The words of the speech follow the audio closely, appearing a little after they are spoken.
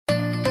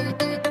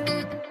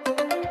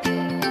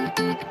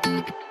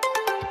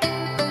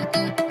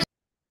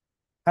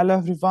Hello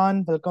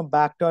everyone, welcome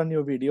back to our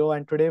new video.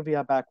 And today we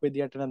are back with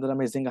yet another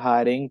amazing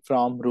hiring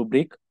from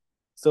Rubrik.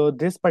 So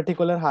this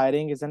particular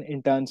hiring is an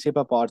internship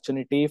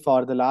opportunity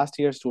for the last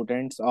year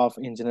students of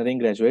engineering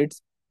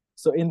graduates.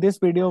 So in this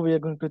video, we are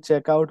going to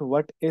check out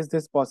what is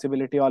this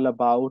possibility all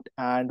about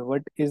and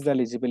what is the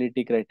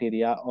eligibility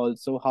criteria,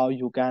 also how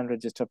you can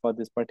register for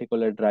this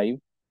particular drive.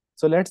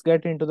 So let's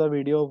get into the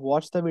video.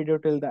 Watch the video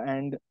till the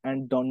end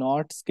and do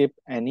not skip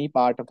any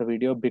part of the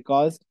video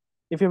because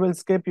if you will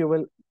skip,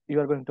 you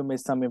are going to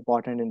miss some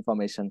important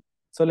information.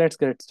 So let's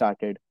get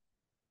started.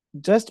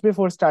 Just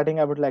before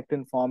starting, I would like to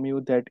inform you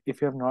that if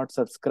you have not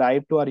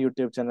subscribed to our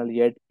YouTube channel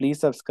yet,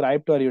 please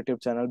subscribe to our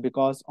YouTube channel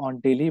because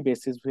on daily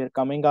basis we are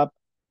coming up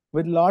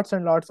with lots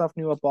and lots of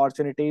new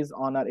opportunities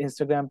on our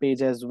Instagram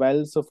page as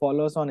well. So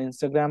follow us on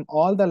Instagram.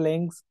 All the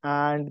links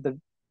and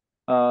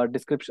the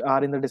description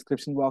are in the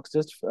description box.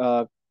 Just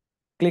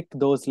click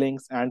those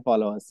links and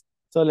follow us.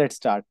 So let's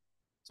start.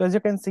 So as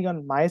you can see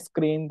on my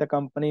screen, the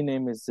company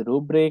name is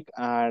Rubrik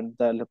and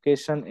the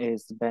location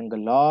is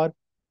Bangalore,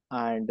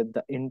 and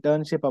the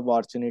internship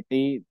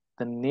opportunity,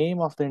 the name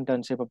of the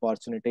internship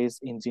opportunity is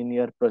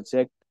Engineer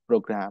Project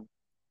Program.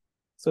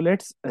 So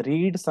let's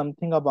read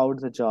something about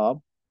the job.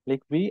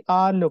 Like we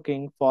are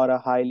looking for a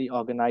highly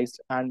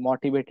organized and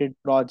motivated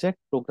project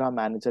program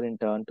manager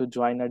intern to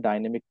join a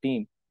dynamic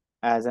team.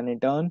 As an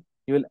intern,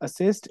 you will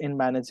assist in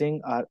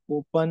managing our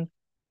open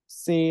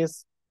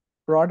SaaS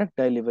product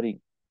delivery.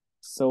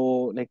 So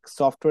like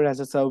software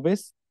as a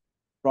service,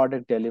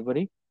 product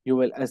delivery. You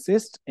will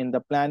assist in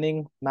the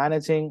planning,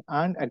 managing,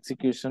 and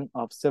execution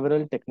of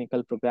several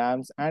technical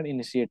programs and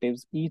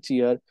initiatives each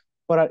year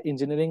for our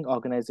engineering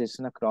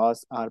organization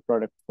across our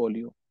product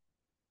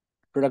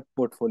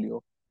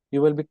portfolio.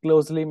 You will be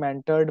closely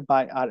mentored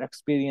by our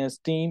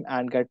experienced team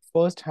and get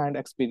first-hand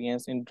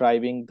experience in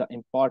driving the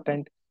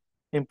important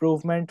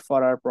improvement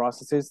for our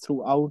processes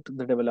throughout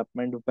the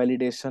development,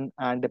 validation,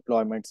 and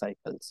deployment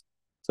cycles.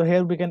 So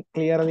here we can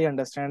clearly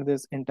understand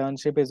this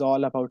internship is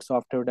all about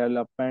software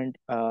development,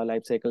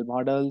 lifecycle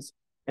models,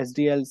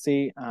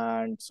 SDLC,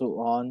 and so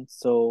on.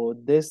 So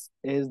this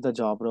is the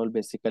job role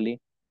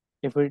basically.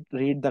 If we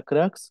read the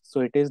crux, so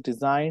it is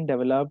design,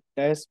 develop,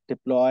 test,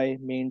 deploy,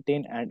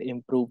 maintain, and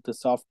improve the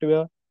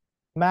software,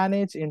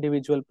 manage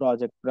individual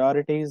project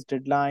priorities,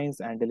 deadlines,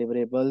 and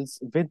deliverables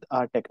with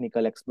our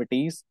technical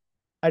expertise,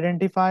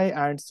 identify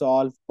and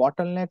solve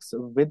bottlenecks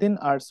within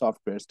our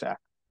software stack.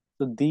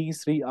 So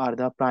these three are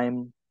the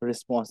prime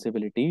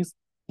responsibilities.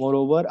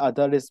 Moreover,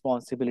 other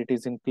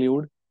responsibilities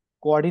include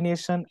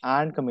coordination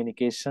and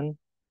communication,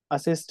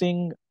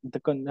 assisting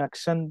the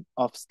connection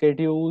of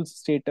schedules,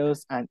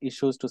 status, and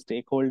issues to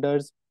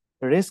stakeholders,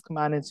 risk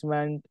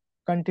management,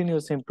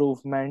 continuous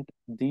improvement.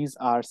 These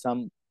are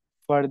some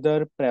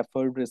further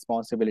preferred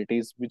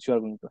responsibilities which you are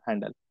going to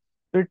handle.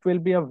 So it will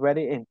be a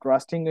very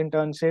interesting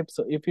internship.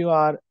 So if you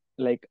are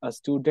like a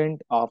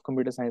student of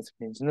computer science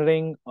and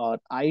engineering or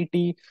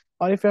IT,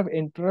 or if you have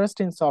interest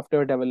in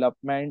software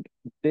development,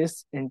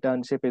 this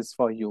internship is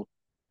for you.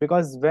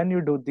 Because when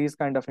you do these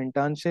kind of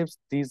internships,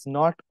 these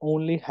not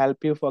only help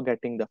you for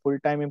getting the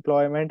full-time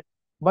employment,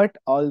 but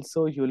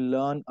also you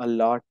learn a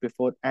lot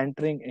before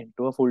entering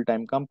into a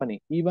full-time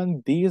company.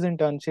 Even these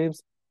internships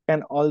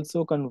can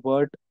also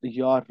convert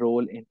your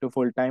role into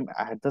full-time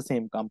at the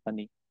same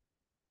company.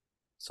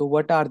 So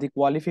what are the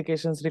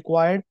qualifications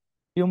required?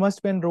 You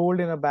must be enrolled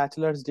in a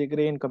bachelor's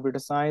degree in computer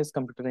science,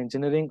 computer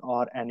engineering,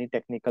 or any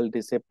technical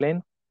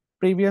discipline.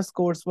 Previous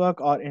coursework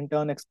or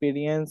intern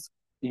experience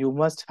you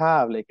must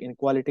have, like in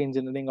quality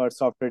engineering or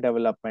software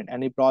development.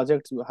 Any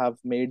projects you have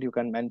made, you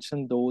can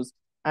mention those.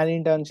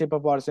 Any internship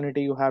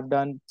opportunity you have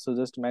done, so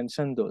just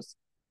mention those.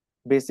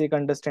 Basic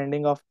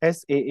understanding of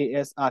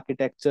SaaS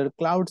architecture,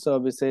 cloud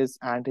services,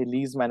 and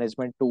release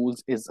management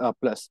tools is a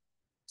plus.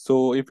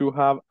 So if you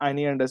have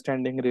any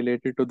understanding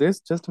related to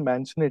this, just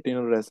mention it in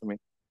your resume.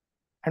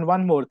 And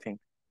one more thing,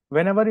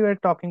 whenever you are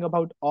talking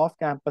about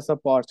off-campus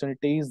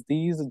opportunities,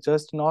 these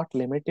just not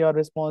limit your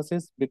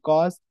responses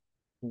because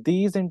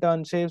these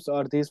internships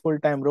or these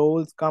full-time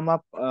roles come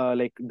up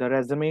like the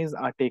resumes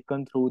are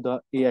taken through the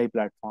AI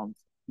platforms.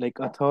 Like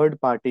a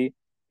third party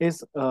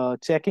is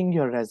checking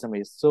your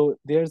resumes. So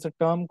there's a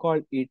term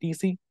called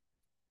ATC.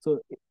 So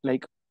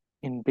like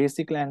in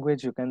basic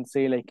language, you can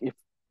say like if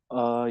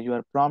you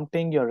are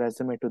prompting your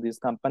resume to these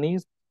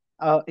companies,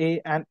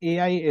 an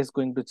AI is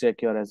going to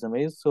check your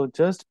resumes. So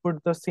just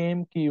put the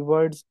same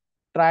keywords,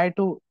 try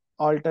to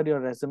alter your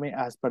resume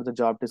as per the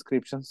job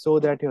description so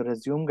that your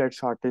resume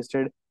gets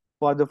shortlisted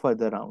for the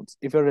further rounds.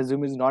 If your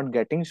resume is not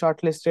getting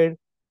shortlisted,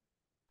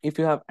 if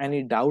you have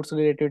any doubts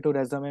related to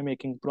resume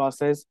making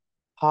process,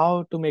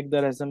 how to make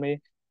the resume,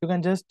 you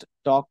can just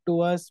talk to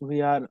us.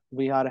 We are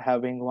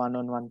having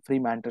one-on-one free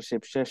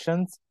mentorship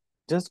sessions.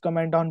 Just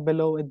comment down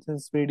below in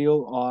this video,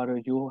 or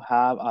you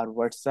have our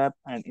WhatsApp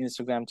and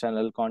Instagram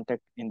channel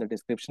contact in the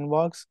description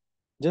box.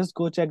 Just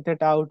go check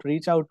that out,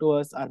 reach out to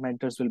us. Our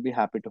mentors will be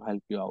happy to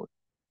help you out.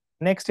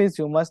 Next is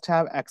you must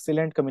have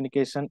excellent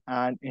communication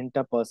and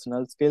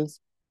interpersonal skills.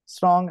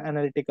 strong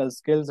analytical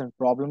skills and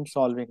problem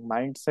solving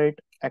mindset,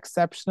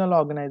 exceptional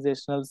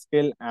organizational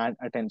skill and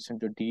attention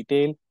to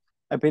detail,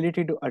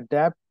 ability to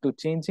adapt to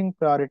changing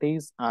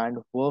priorities and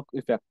work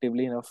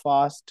effectively in a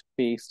fast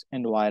paced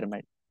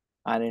environment,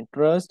 and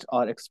interest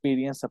or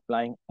experience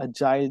applying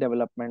agile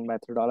development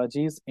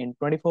methodologies in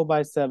 24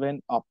 by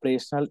 7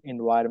 operational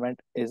environment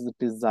is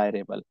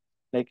desirable.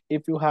 Like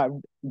if you have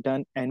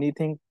done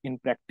anything in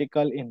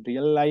practical in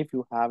real life,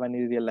 you have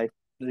any real life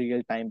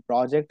real time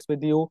projects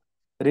with you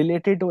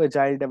related to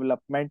agile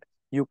development,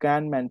 you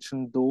can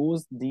mention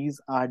those. These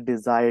are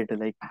desired,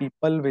 like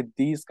people with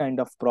these kind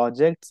of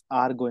projects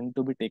are going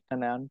to be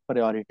taken on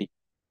priority.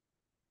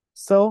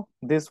 So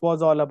this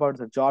was all about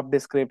the job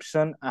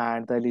description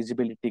and the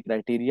eligibility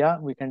criteria.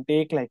 We can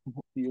take like,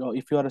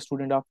 if you are a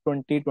student of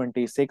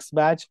 2026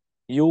 batch,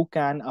 you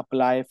can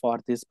apply for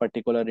this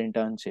particular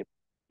internship.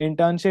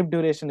 Internship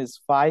duration is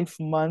 5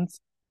 months.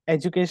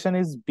 Education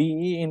is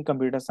BE in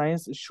computer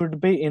science,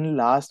 should be in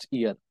last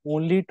year.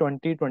 Only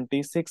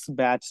 2026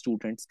 batch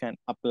students can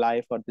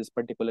apply for this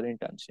particular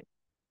internship.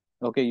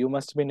 Okay, you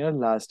must be in your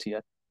last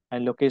year.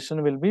 And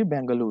location will be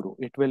Bengaluru.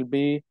 It will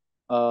be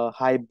a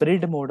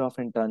hybrid mode of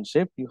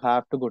internship. You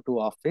have to go to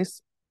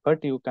office,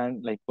 but you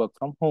can like work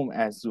from home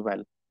as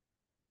well.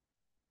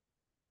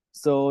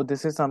 So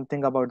this is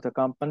something about the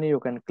company. You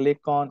can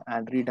click on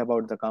and read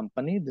about the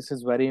company. This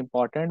is very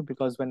important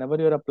because whenever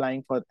you're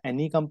applying for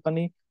any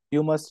company,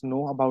 you must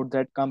know about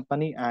that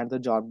company and the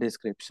job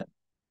description.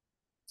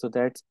 So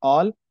that's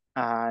all.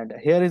 And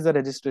here is the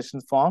registration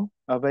form.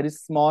 A very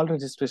small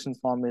registration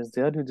form is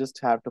there. You just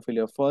have to fill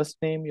your first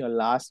name, your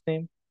last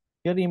name,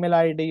 your email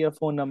ID, your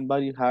phone number.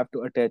 You have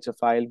to attach a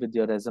file with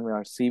your resume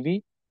or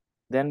CV.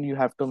 Then you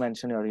have to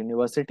mention your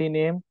university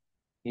name,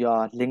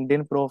 your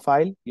LinkedIn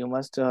profile. You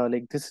must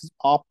like this is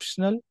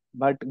optional,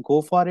 but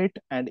go for it.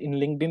 And in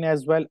LinkedIn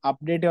as well,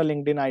 update your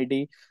LinkedIn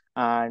ID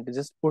and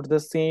just put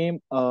the same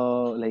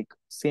like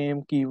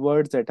same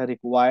keywords that are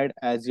required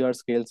as your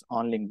skills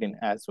on LinkedIn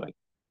as well.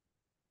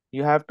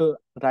 You have to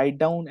write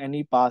down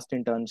any past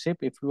internship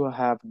if you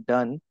have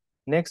done.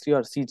 Next,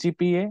 your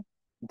CGPA,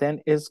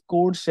 then is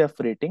code chef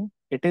rating.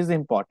 It is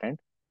important,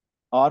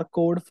 or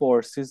code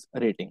forces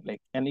rating,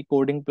 like any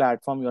coding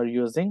platform you're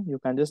using, you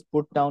can just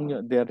put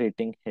down their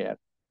rating here.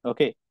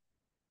 Okay.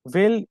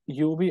 Will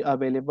you be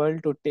available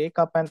to take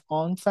up an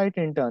on-site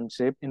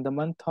internship in the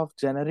month of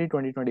January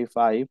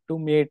 2025 to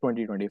May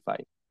 2025?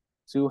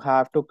 So you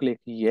have to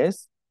click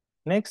yes.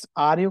 Next,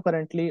 are you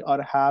currently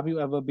or have you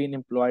ever been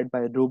employed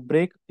by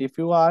Rubrik? If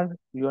you are,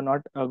 you are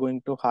not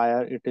going to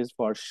hire, it is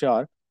for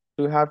sure.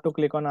 So you have to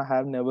click on I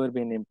have never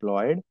been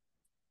employed.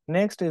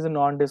 Next is a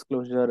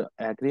non-disclosure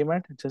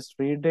agreement. Just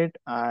read it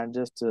and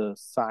just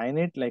sign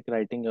it like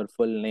writing your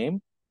full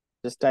name.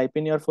 Just type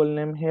in your full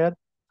name here.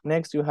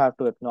 Next, you have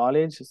to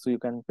acknowledge. So you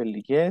can fill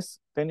yes.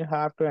 Then you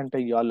have to enter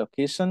your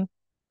location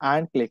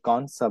and click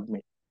on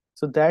submit.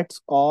 So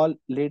that's all.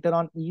 Later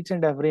on, each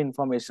and every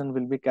information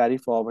will be carry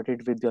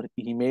forwarded with your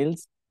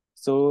emails.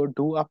 So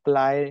do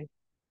apply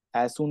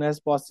as soon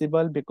as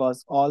possible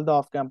because all the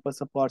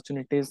off-campus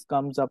opportunities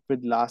comes up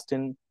with last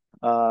in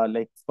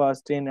like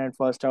first in and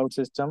first out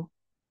system.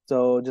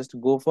 So just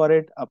go for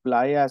it,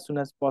 apply as soon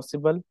as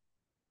possible.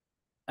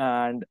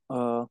 And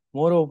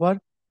moreover,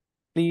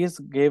 please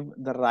give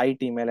the right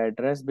email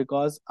address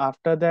because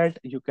after that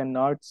you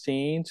cannot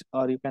change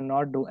or you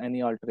cannot do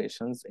any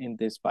alterations in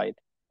this file.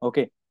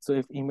 Okay, so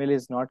if email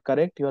is not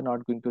correct, you are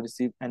not going to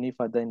receive any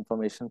further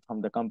information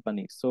from the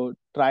company. So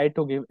try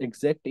to give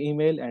exact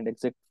email and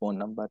exact phone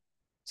number.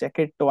 Check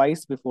it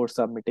twice before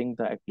submitting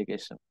the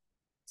application.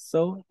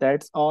 So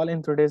that's all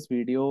in today's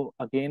video.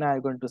 Again,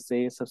 I'm going to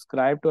say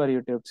subscribe to our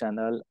YouTube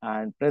channel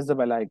and press the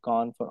bell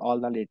icon for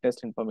all the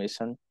latest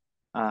information.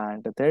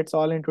 And that's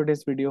all in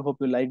today's video. Hope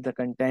you like the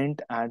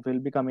content and we'll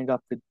be coming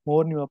up with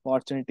more new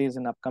opportunities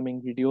in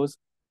upcoming videos.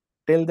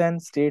 Till then,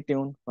 stay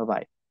tuned. Bye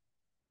bye.